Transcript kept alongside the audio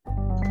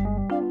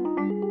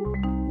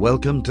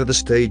Welcome to the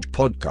Stage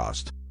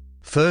Podcast.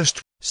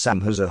 First,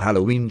 Sam has a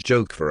Halloween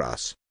joke for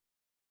us.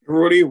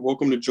 Everybody,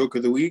 welcome to Joke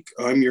of the Week.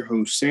 I'm your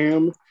host,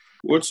 Sam.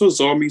 What's a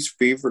zombie's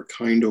favorite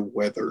kind of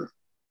weather?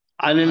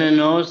 I don't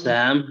know,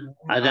 Sam.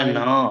 I don't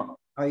know.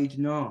 I don't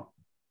know.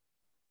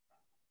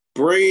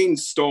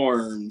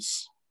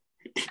 Brainstorms.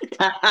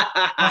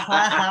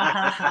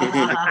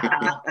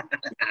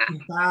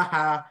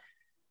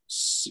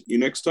 See you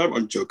next time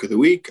on Joke of the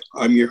Week.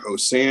 I'm your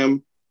host,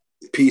 Sam.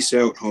 Peace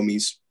out,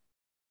 homies.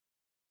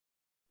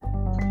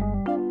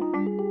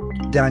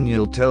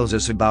 Daniel tells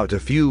us about a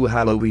few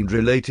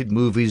Halloween-related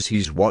movies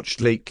he's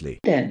watched lately.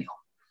 Daniel.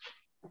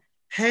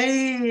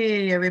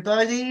 Hey,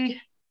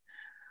 everybody.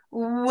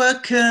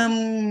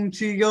 Welcome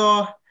to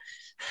your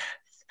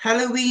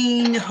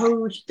Halloween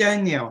host,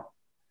 Daniel.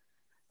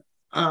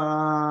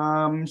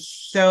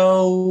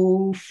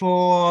 So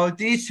for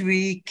this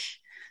week,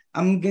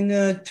 I'm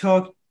gonna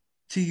talk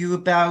to you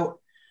about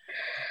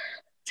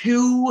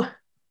two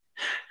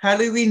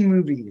Halloween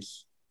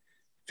movies.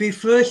 The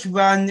first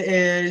one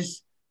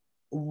is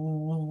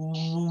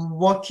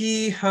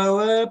Rocky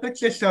Horror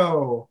Picture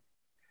Show.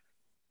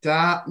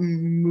 That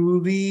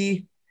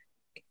movie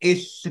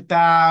is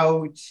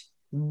about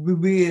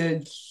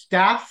weird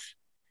stuff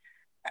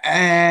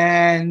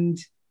and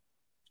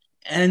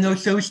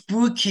also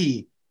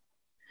spooky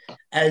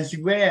as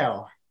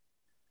well.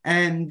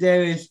 And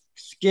there is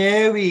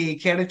scary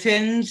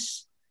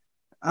skeletons.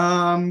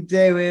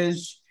 There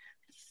is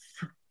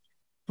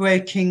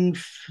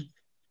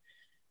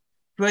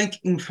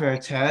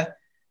Frankenfurter.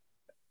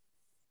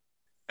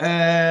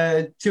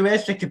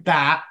 Jurassic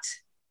Bat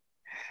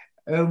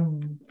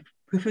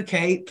with a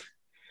cape.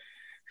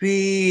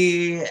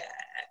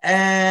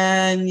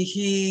 And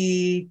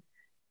he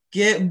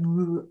get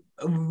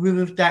rid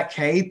of that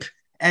cape,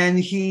 and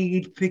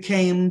he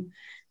became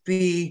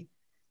the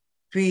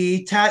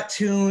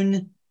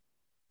cartoon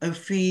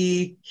of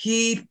he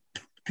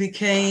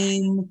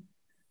became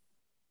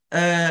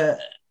a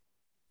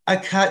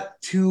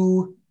cut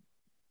to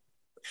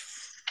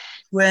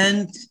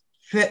Friend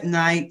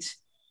Fortnite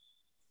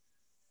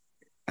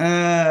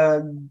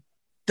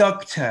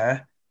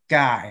doctor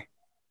guy.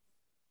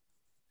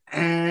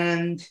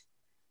 And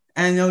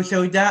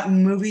also that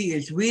movie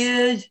is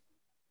weird.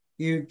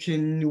 You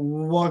can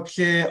watch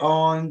it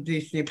on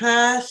Disney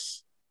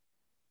Plus.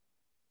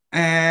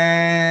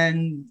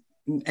 And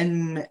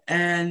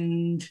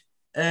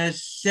a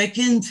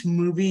second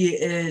movie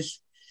is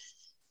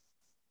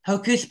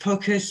Hocus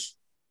Pocus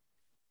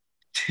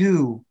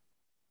 2.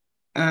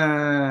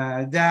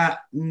 That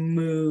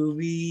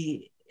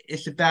movie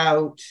is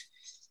about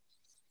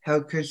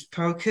Hocus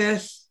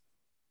Pocus.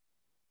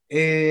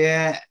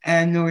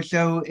 And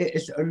also it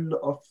is a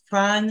lot of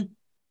fun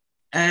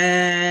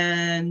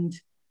and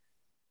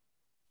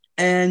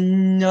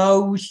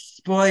no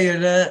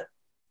spoiler,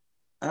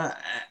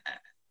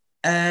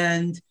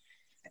 and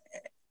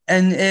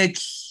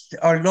it's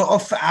a lot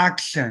of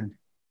action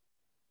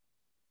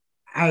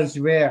as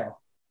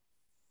well.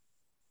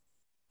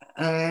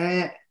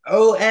 And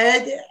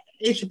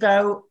it's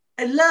about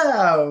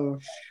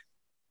love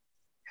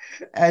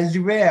as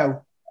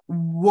well,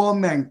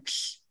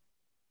 romance.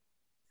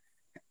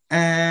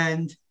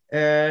 And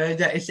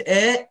that is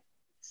it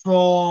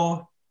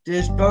for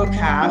this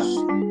podcast.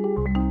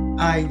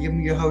 I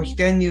am your host,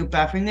 Daniel.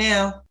 Bye for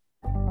now.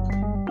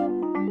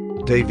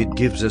 David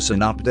gives us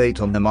an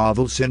update on the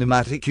Marvel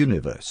Cinematic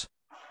Universe.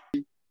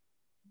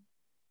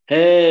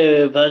 Hey,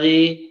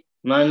 everybody.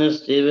 My name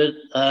is David.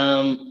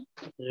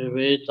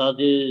 We're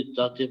talking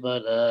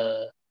about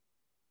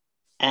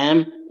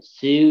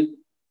MCC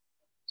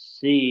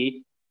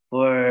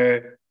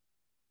for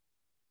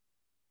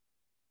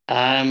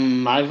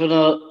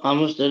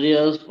Marvel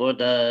Studios for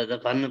the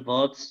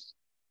Thunderbolts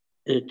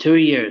 2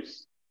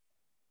 years.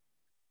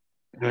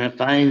 And I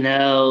find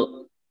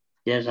out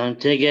there's some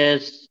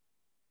tickets,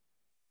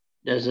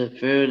 there's a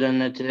food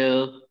in it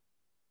too.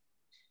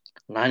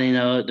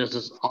 And this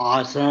is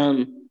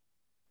awesome.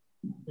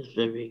 It's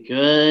very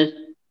good.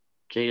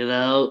 Check it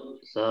out.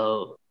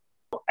 So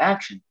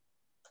Action.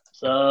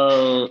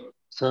 So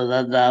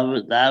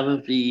that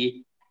would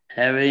be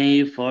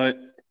Harry for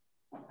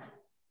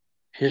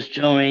his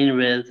joining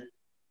with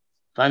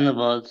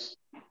Thunderbolts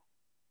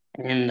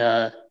in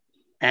the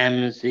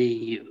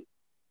MCU.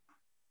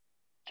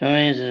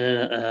 Joining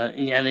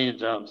Indiana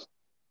Jones.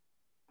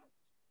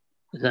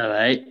 Is that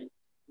right?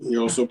 He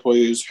also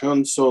plays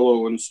Han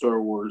Solo in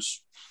Star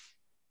Wars.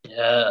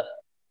 Yeah.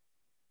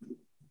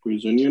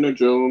 He's Indiana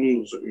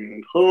Jones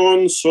and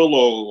Han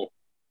Solo.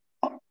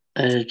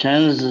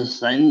 China's a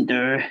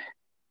center.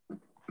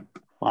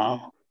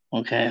 Wow.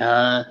 Okay.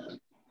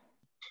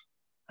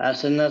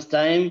 That's enough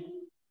time.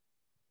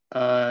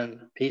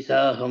 Peace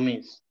out,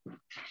 homies.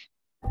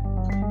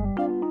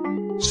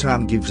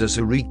 Sam gives us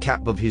a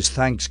recap of his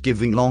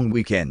Thanksgiving long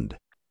weekend.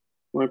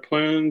 My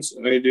plans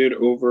I did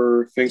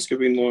over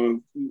Thanksgiving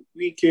long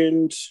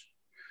weekend.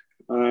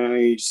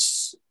 I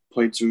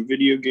played some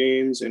video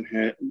games, and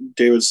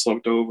David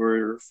slept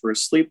over for a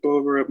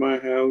sleepover at my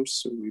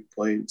house. And we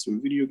played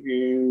some video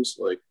games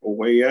like A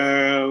Way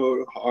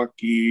Out,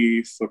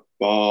 hockey,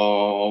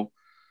 football,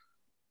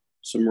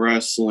 some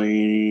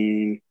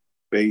wrestling,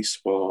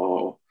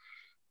 baseball.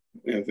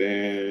 And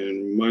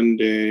then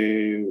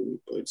Monday, we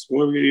played some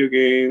more video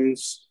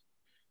games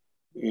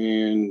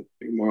and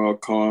Mortal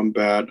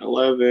Kombat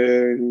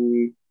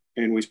 11.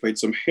 And we played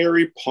some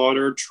Harry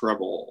Potter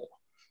Treble.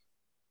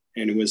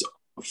 And it was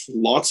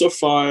lots of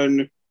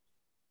fun.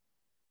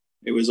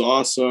 It was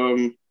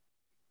awesome.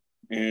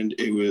 And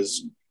it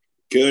was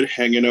good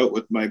hanging out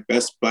with my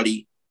best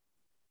buddy.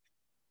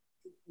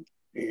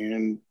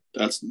 And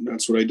that's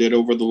what I did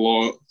over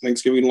the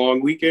Thanksgiving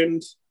long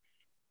weekend.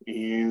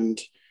 And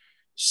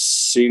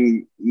see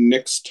you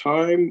next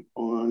time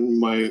on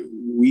my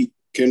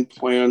weekend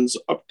plans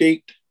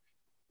update.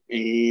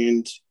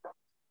 And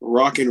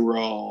rock and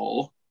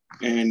roll.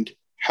 And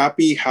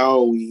happy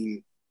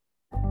Halloween.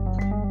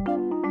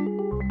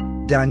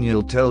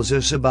 Daniel tells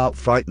us about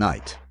Fright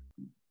Night.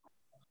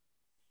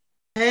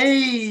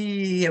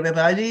 Hey,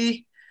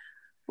 everybody.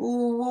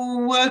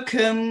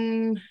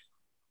 Welcome.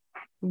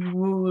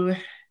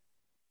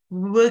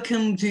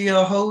 Welcome to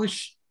your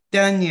host,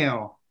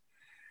 Daniel.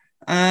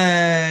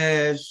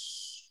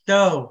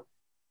 So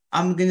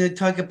I'm going to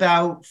talk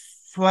about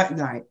Fright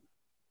Night.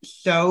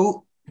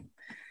 So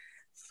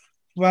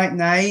Fright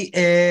Night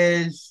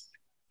is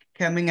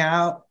coming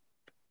out.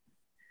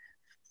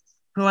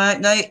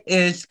 Fright Night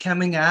is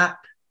coming up,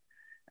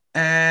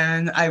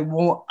 and I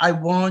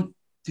want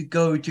to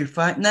go to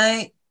Fright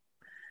Night.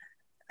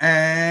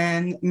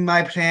 And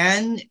my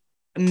plan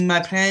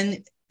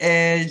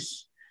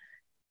is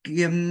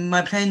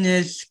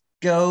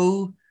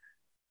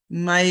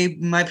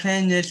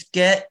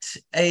get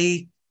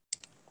a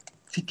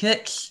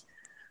tickets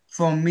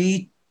for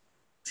me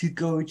to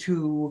go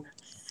to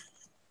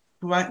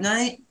Fright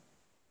Night,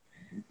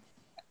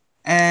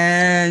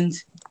 and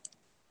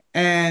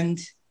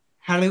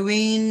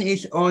Halloween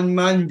is on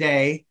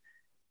Monday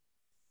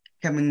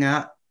coming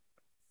up.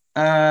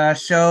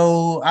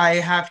 So I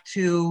have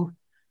to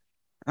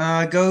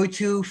go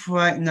to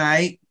Fright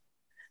Night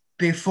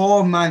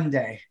before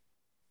Monday.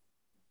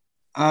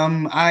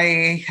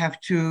 I have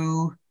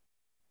to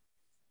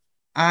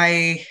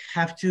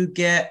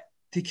get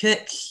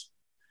tickets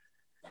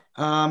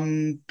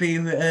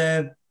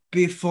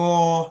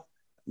before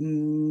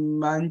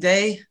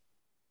Monday,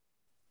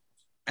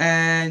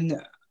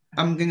 and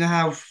I'm gonna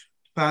have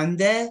fun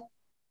there.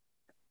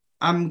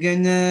 I'm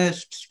gonna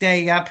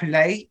stay up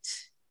late.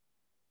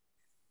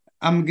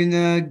 I'm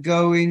gonna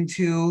go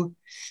into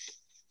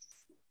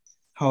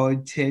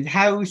haunted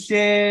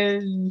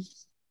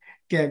houses,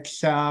 get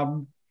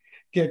some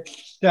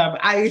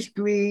ice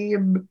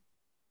cream,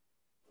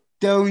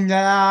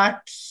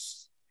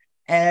 donuts,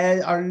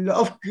 and a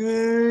lot of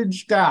good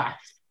stuff.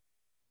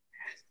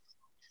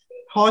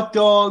 Hot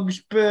dogs,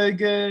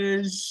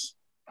 burgers,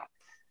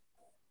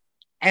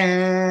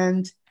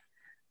 and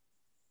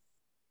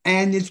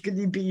it's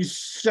gonna be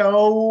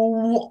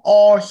so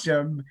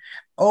awesome.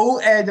 Oh,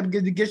 and I'm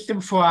gonna get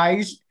some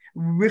fries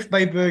with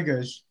my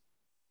burgers.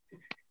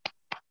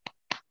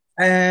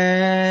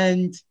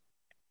 And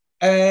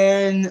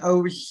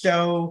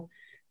also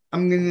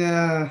I'm going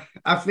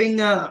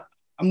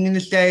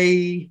to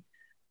stay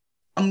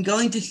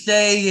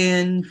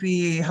in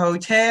the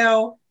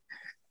hotel,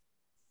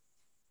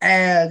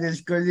 and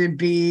it's going to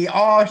be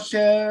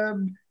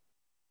awesome.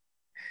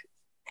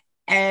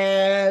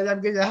 And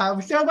I'm going to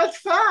have so much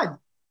fun.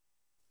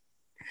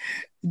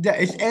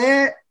 That is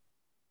it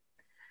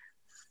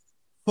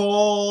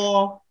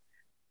for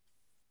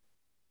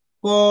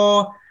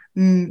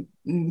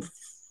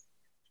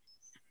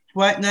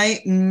Fright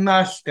Night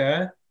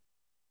Master.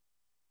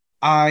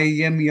 I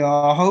am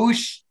your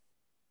host,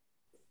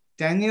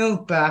 Daniel.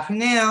 Bye for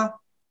now.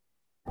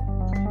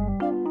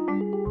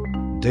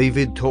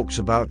 David talks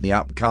about the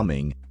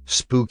upcoming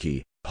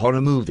spooky horror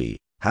movie,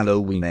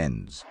 Halloween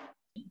Ends.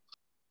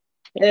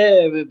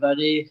 Hey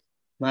everybody,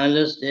 my name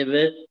is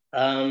David.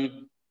 I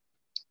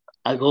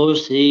go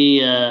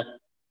see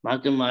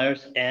Michael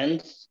Myers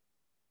Ends.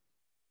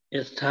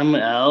 It's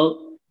coming out.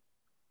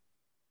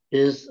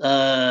 It's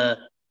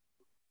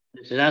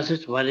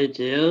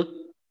 2022.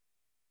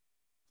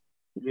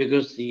 You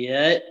go see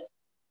it.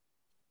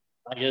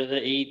 I get to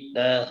eat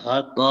the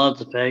hot dogs,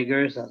 the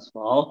burgers as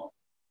well.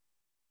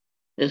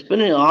 It's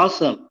pretty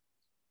awesome.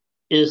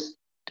 His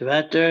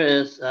director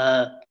is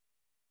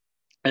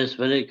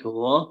really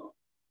cool.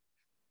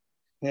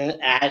 And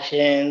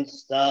action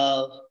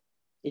stuff.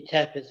 He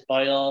kept his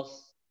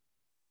files.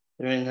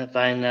 During to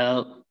find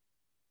out.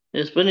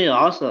 It's pretty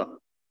awesome.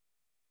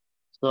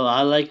 So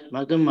I like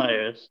Michael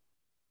Myers.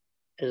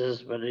 It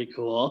is really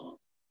cool.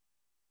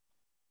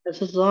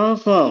 This is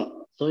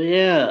awesome. So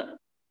yeah,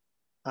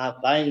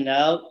 find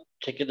out,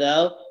 check it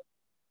out.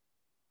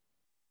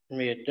 And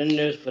we have good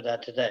news for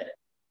that today.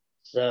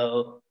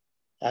 So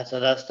that's the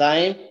last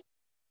time.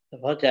 The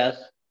podcast.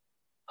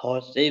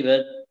 Host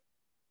David.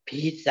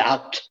 Peace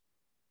out.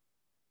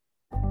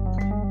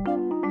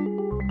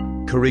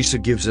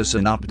 Carissa gives us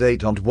an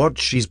update on what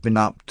she's been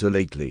up to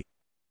lately.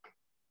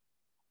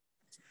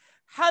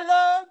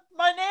 Hello,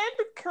 my name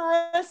is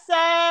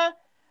Carissa.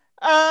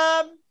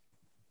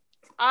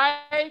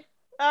 I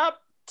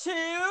up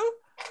to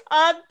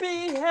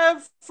be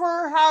here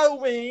for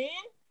Halloween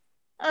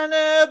and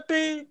a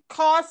big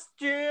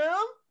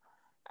costume,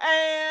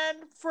 and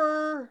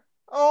for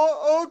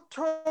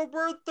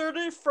October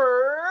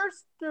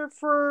 31st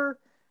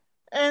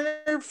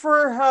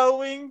for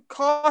Halloween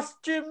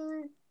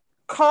costume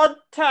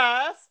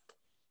contest,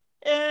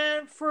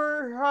 and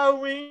for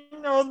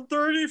Halloween on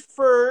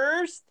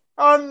 31st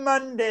on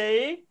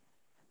Monday,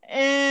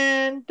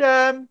 and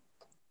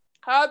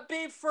I'll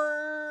be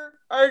for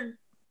our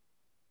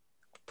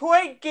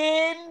point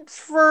games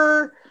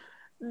for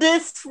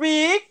this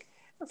week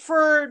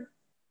for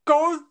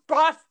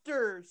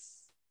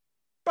Ghostbusters.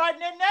 Bye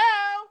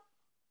now.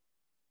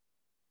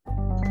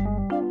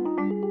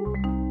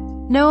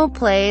 Noah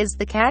plays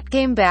the cat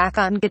game back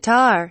on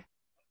guitar.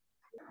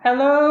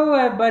 Hello,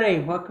 everybody.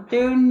 Welcome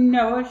to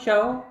Noah's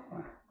show.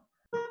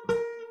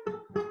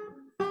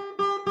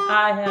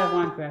 I have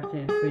one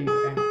question for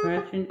you, and the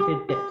question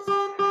is this: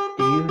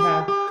 do you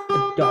have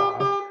a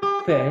dog,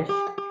 fish,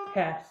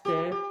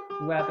 hamster,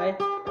 rabbit,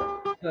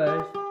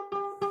 bird,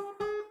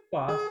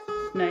 wasp,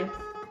 snake,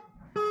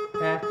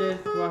 hamster,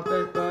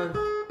 rabbit, bird,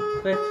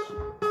 fish,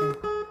 and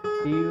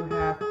do you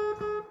have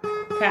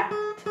cat?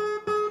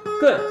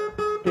 Good.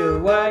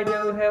 Do I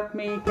do help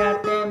me,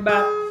 Captain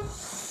Bob?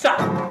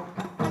 Suck.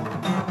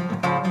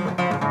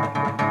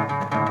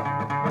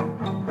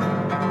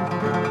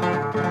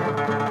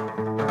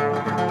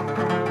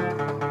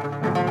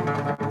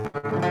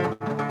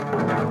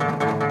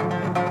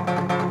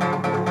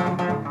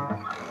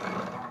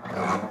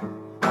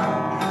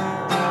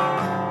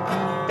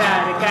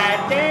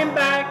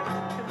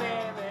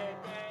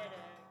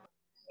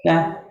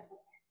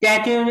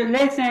 That you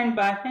listen,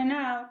 button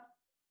out.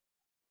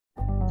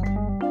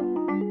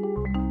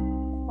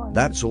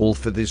 That's all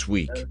for this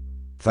week.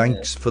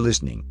 Thanks for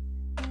listening.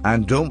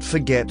 And don't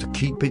forget to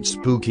keep it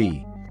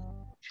spooky.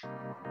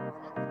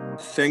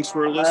 Thanks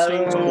for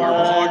listening to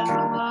our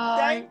podcast.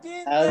 Thank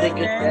you. Have a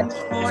good Thanks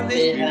for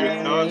day.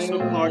 listening.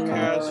 Nonstop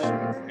podcast.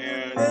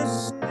 And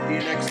see you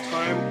next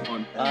time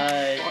on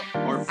Bye.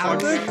 our I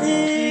will podcast.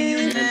 see you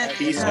And next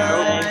peace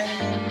time. out.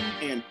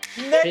 And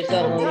Peace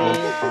out,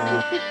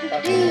 homies.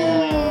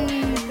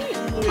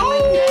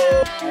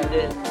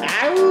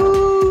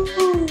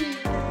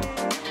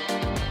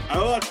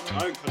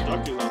 I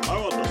conduct you. I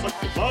want to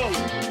suck the bone.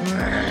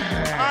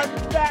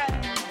 I'm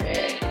back.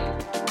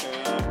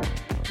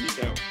 Peace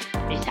out.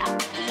 Peace out.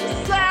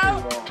 Peace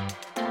out.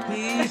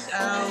 Peace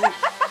out.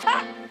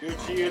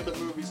 Gucci at the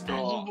movie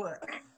stall.